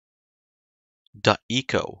The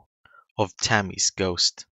echo of Tammy's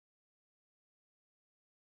ghost.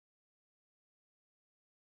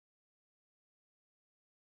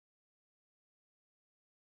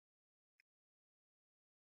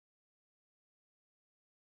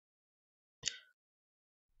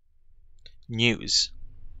 News,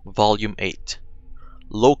 Volume 8.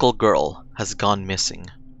 Local girl has gone missing.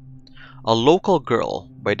 A local girl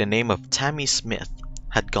by the name of Tammy Smith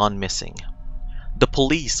had gone missing. The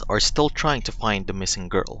police are still trying to find the missing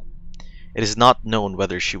girl. It is not known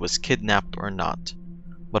whether she was kidnapped or not,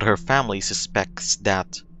 but her family suspects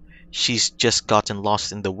that she's just gotten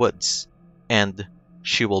lost in the woods, and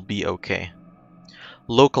she will be okay.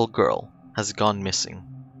 Local girl has gone missing.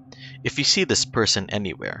 If you see this person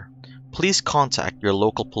anywhere, please contact your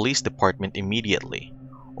local police department immediately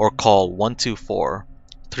or call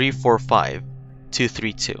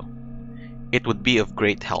 124-345-232. It would be of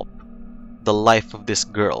great help. The life of this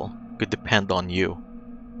girl could depend on you.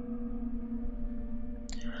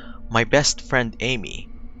 My best friend Amy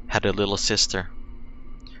had a little sister.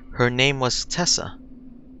 Her name was Tessa,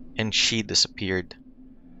 and she disappeared.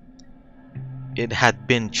 It had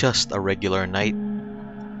been just a regular night.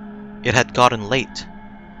 It had gotten late.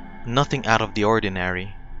 Nothing out of the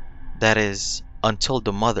ordinary. That is, until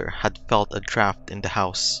the mother had felt a draft in the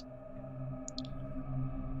house.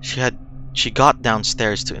 She got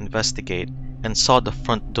downstairs to investigate and saw the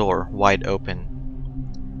front door wide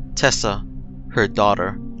open. Tessa, her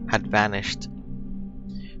daughter, had vanished.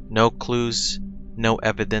 No clues, no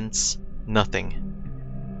evidence,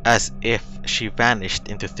 nothing. As if she vanished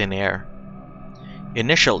into thin air.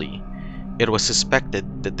 Initially, it was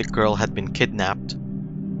suspected that the girl had been kidnapped,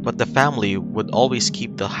 but the family would always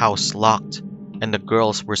keep the house locked, and the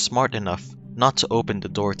girls were smart enough not to open the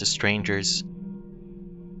door to strangers.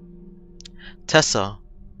 Tessa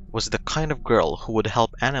was the kind of girl who would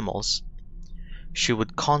help animals. She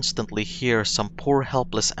would constantly hear some poor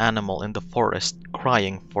helpless animal in the forest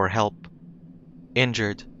crying for help,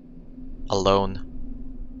 injured, alone.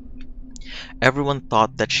 Everyone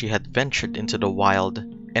thought that she had ventured into the wild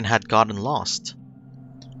and had gotten lost.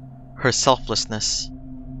 Her selflessness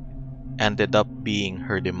ended up being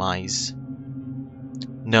her demise.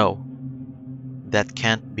 No, that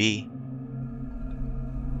can't be.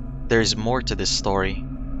 There's more to this story,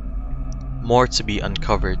 more to be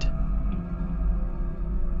uncovered.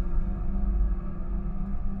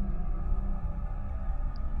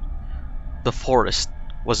 The forest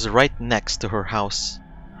was right next to her house.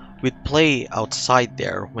 We'd play outside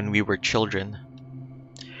there when we were children.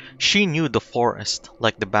 She knew the forest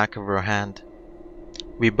like the back of her hand.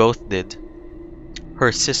 We both did.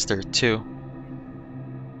 Her sister, too.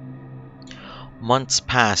 Months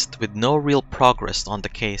passed with no real progress on the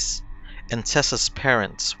case, and Tessa's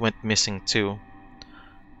parents went missing too.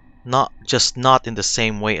 Not in the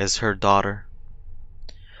same way as her daughter.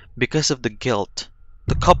 Because of the guilt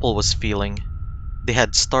the couple was feeling, they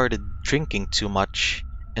had started drinking too much,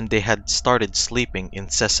 and they had started sleeping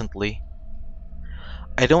incessantly.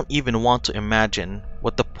 I don't even want to imagine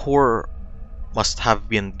what the poor must have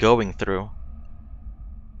been going through.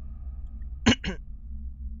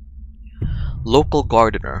 Local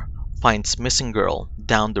gardener finds missing girl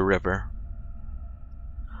down the river.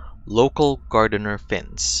 Local gardener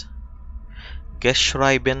finds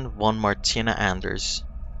Geschrieben von Martina Anders.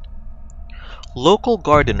 Local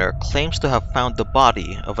gardener claims to have found the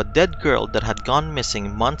body of a dead girl that had gone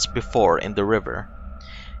missing months before in the river.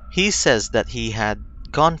 He says that he had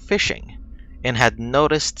gone fishing and had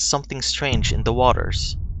noticed something strange in the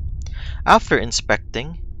waters. After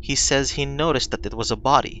inspecting, he says he noticed that it was a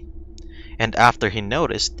body, and after he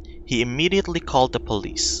noticed, he immediately called the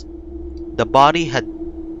police. The body had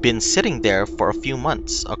been sitting there for a few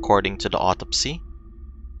months, according to the autopsy.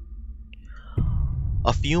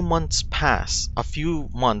 A few months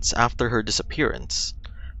after her disappearance,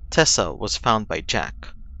 Tessa was found by Jack,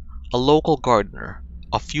 a local gardener,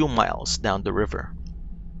 a few miles down the river.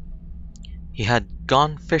 He had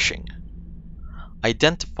gone fishing.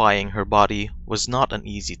 Identifying her body was not an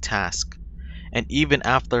easy task, and even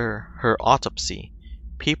after her autopsy,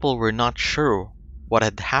 people were not sure what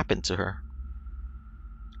had happened to her.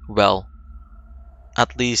 Well,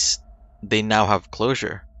 at least they now have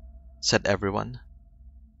closure, said everyone.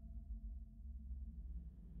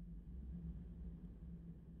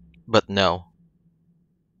 But no,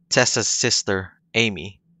 Tessa's sister,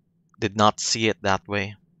 Amy, did not see it that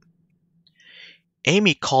way.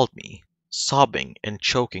 Amy called me, sobbing and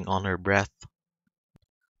choking on her breath.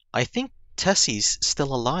 I think Tessie's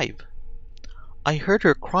still alive. I heard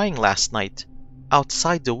her crying last night,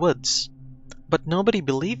 outside the woods, but nobody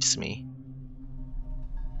believes me.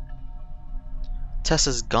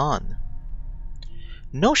 Tessa's gone.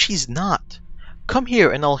 No, she's not. Come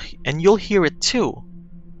here and you'll hear it too.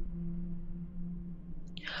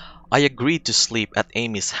 I agreed to sleep at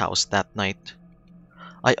Amy's house that night.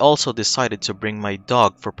 I also decided to bring my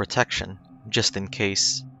dog for protection, just in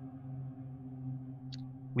case.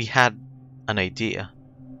 We had an idea.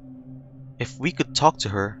 If we could talk to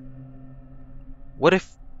her, what if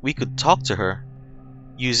we could talk to her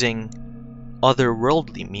using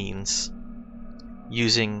otherworldly means,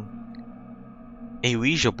 using a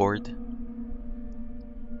Ouija board?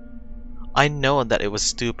 I know that it was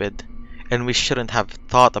stupid, and we shouldn't have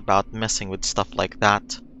thought about messing with stuff like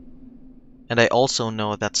that. And I also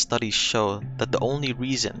know that studies show that the only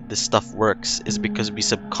reason this stuff works is because we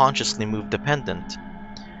subconsciously move dependent,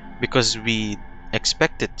 because we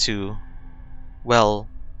expect it to, well,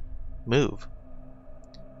 move.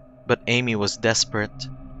 But Amy was desperate,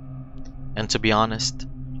 and to be honest,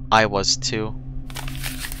 I was too.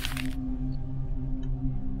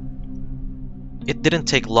 It didn't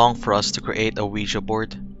take long for us to create a Ouija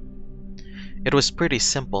board. It was pretty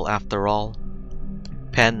simple after all.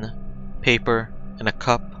 Pen, paper, and a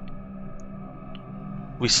cup.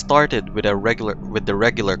 We started with the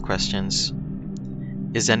regular questions.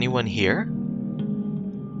 Is anyone here?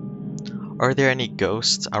 Are there any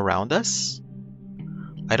ghosts around us?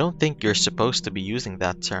 I don't think you're supposed to be using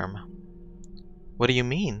that term. What do you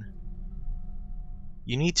mean?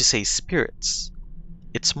 You need to say spirits.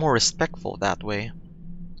 It's more respectful that way.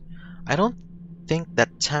 I don't think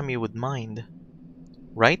that Tammy would mind.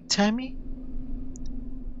 Right, Tammy?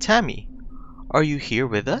 Tammy, are you here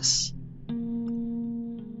with us?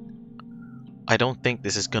 I don't think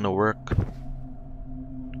this is gonna work.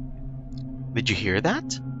 Did you hear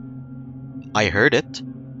that? I heard it.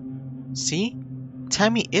 See?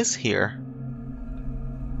 Tammy is here.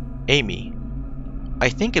 Amy, I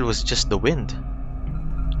think it was just the wind.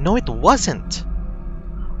 No, it wasn't.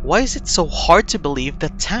 Why is it so hard to believe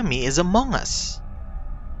that Tammy is among us?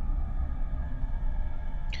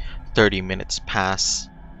 30 minutes pass.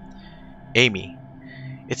 Amy,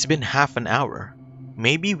 it's been half an hour.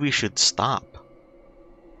 Maybe we should stop.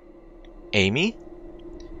 Amy?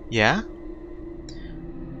 Yeah?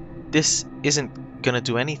 This isn't gonna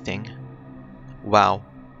do anything. Wow,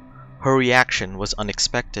 her reaction was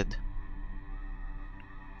unexpected.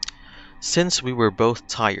 Since we were both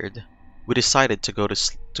tired, we decided to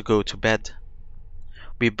go to bed.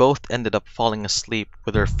 We both ended up falling asleep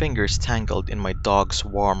with our fingers tangled in my dog's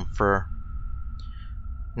warm fur,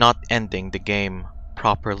 not ending the game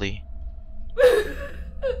properly.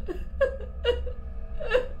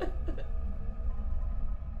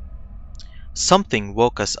 Something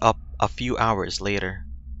woke us up a few hours later.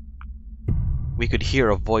 We could hear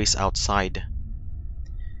a voice outside.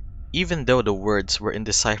 Even though the words were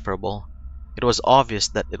indecipherable, it was obvious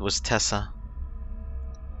that it was Tessa.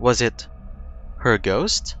 Was it her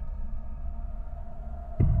ghost?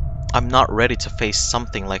 I'm not ready to face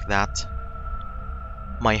something like that.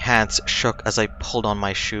 My hands shook as I pulled on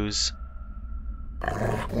my shoes.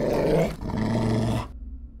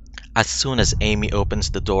 As soon as Amy opens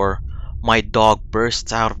the door, my dog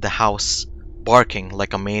bursts out of the house, barking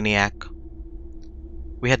like a maniac.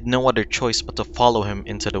 We had no other choice but to follow him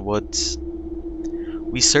into the woods.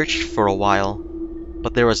 We searched for a while,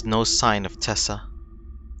 but there was no sign of Tessa.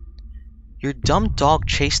 Your dumb dog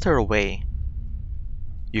chased her away.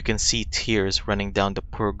 You can see tears running down the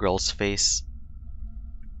poor girl's face.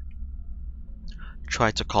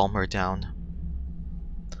 Try to calm her down.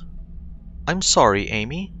 I'm sorry,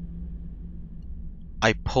 Amy.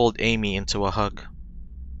 I pulled Amy into a hug.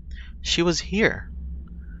 She was here.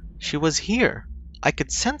 She was here. I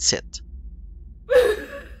could sense it.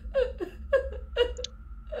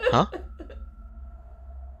 Huh?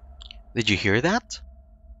 Did you hear that?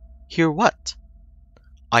 Hear what?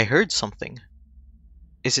 I heard something.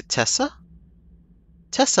 Is it Tessa?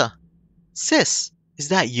 Tessa! Sis! Is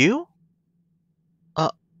that you?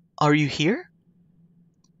 Are you here?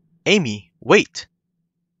 Amy, wait!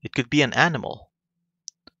 It could be an animal.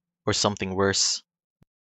 Or something worse.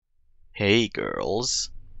 Hey,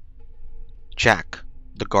 girls. Jack,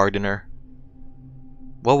 the gardener.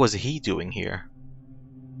 What was he doing here?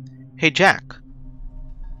 Hey, Jack.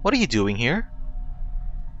 What are you doing here?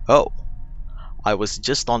 Oh, I was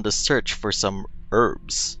just on the search for some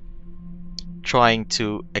herbs. Trying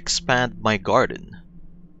to expand my garden.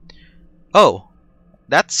 Oh,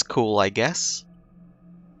 that's cool, I guess.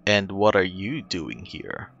 And what are you doing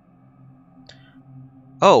here?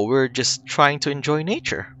 Oh, we're just trying to enjoy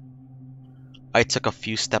nature. I took a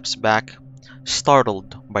few steps back,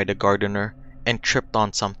 startled by the gardener, and tripped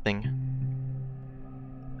on something.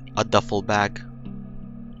 A duffel bag.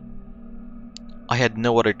 I had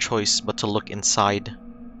no other choice but to look inside.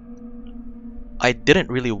 I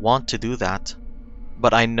didn't really want to do that,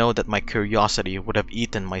 but I know that my curiosity would have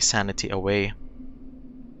eaten my sanity away.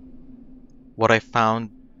 What I found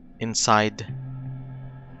inside,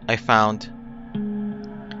 I found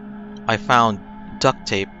I found duct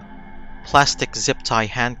tape, plastic zip tie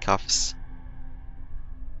handcuffs,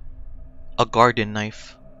 a garden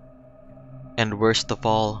knife, and worst of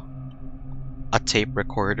all, a tape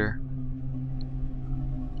recorder.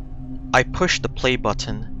 I pushed the play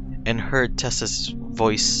button and heard Tessa's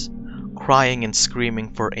voice, crying and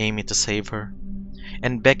screaming for Amy to save her,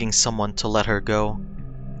 and begging someone to let her go.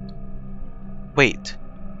 Wait,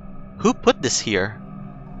 who put this here?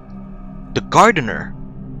 The gardener!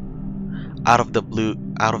 Out of the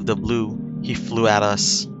blue, he flew at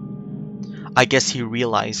us. I guess he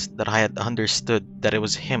realized that I had understood that it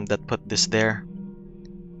was him that put this there.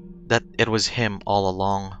 That it was him all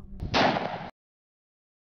along.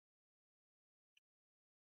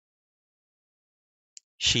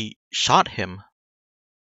 She shot him.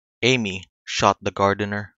 Amy shot the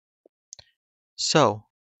gardener. So,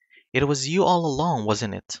 it was you all along,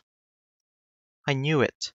 wasn't it? I knew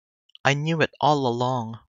it. I knew it all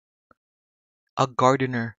along. A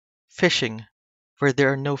gardener fishing where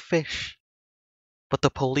there are no fish. But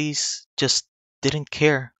the police just didn't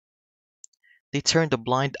care. They turned a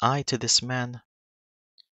blind eye to this man.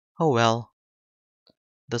 Oh well,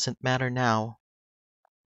 doesn't matter now.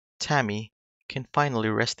 Tammy can finally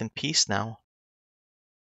rest in peace now.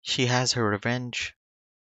 She has her revenge.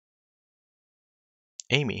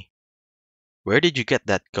 Amy, where did you get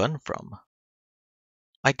that gun from?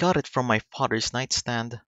 I got it from my father's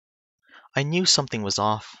nightstand. I knew something was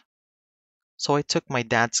off. So I took my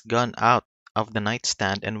dad's gun out of the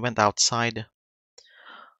nightstand and went outside.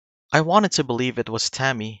 I wanted to believe it was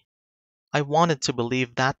Tammy. I wanted to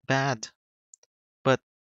believe that bad. But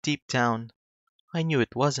deep down, I knew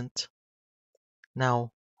it wasn't.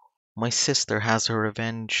 Now, my sister has her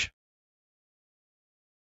revenge.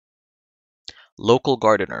 Local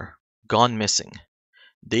gardener, gone missing.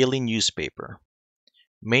 Daily newspaper.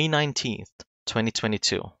 May 19th,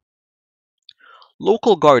 2022.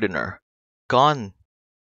 Local gardener, gone.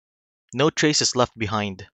 No traces left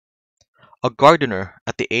behind. A gardener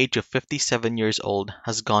at the age of 57 years old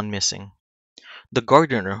has gone missing. The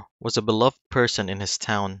gardener was a beloved person in his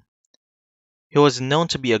town. He was known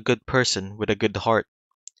to be a good person with a good heart.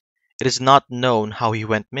 It is not known how he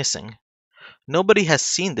went missing. Nobody has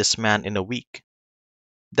seen this man in a week.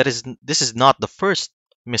 This is not the first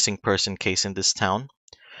missing person case in this town.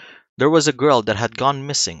 There was a girl that had gone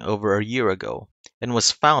missing over a year ago and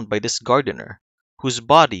was found by this gardener, whose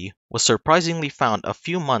body was surprisingly found a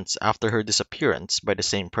few months after her disappearance by the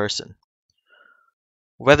same person.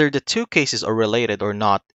 Whether the two cases are related or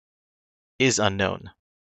not is unknown.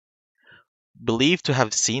 Believed to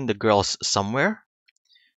have seen the girls somewhere?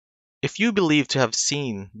 If you believe to have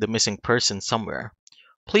seen the missing person somewhere,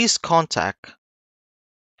 please contact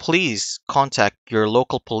please contact your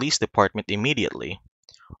local police department immediately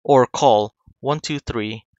or call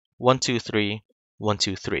 123 123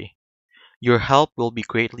 123. Your help will be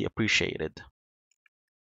greatly appreciated.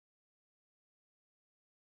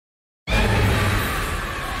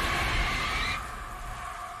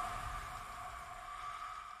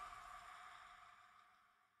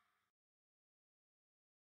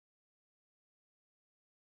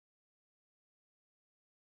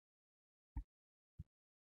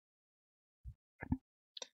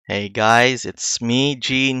 Hey guys, it's me,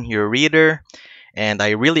 Gene, your reader, and I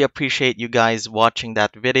really appreciate you guys watching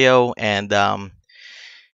that video. And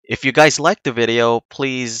if you guys like the video,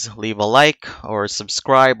 please leave a like or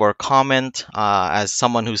subscribe or comment. As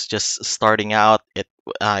someone who's just starting out,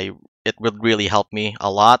 I it would really help me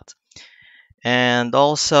a lot. And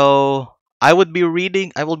also, I will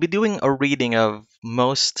be doing a reading of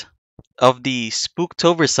most of the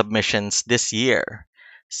Spooktober submissions this year.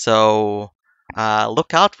 So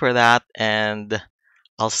look out for that, and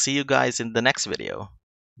I'll see you guys in the next video.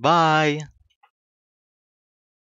 Bye!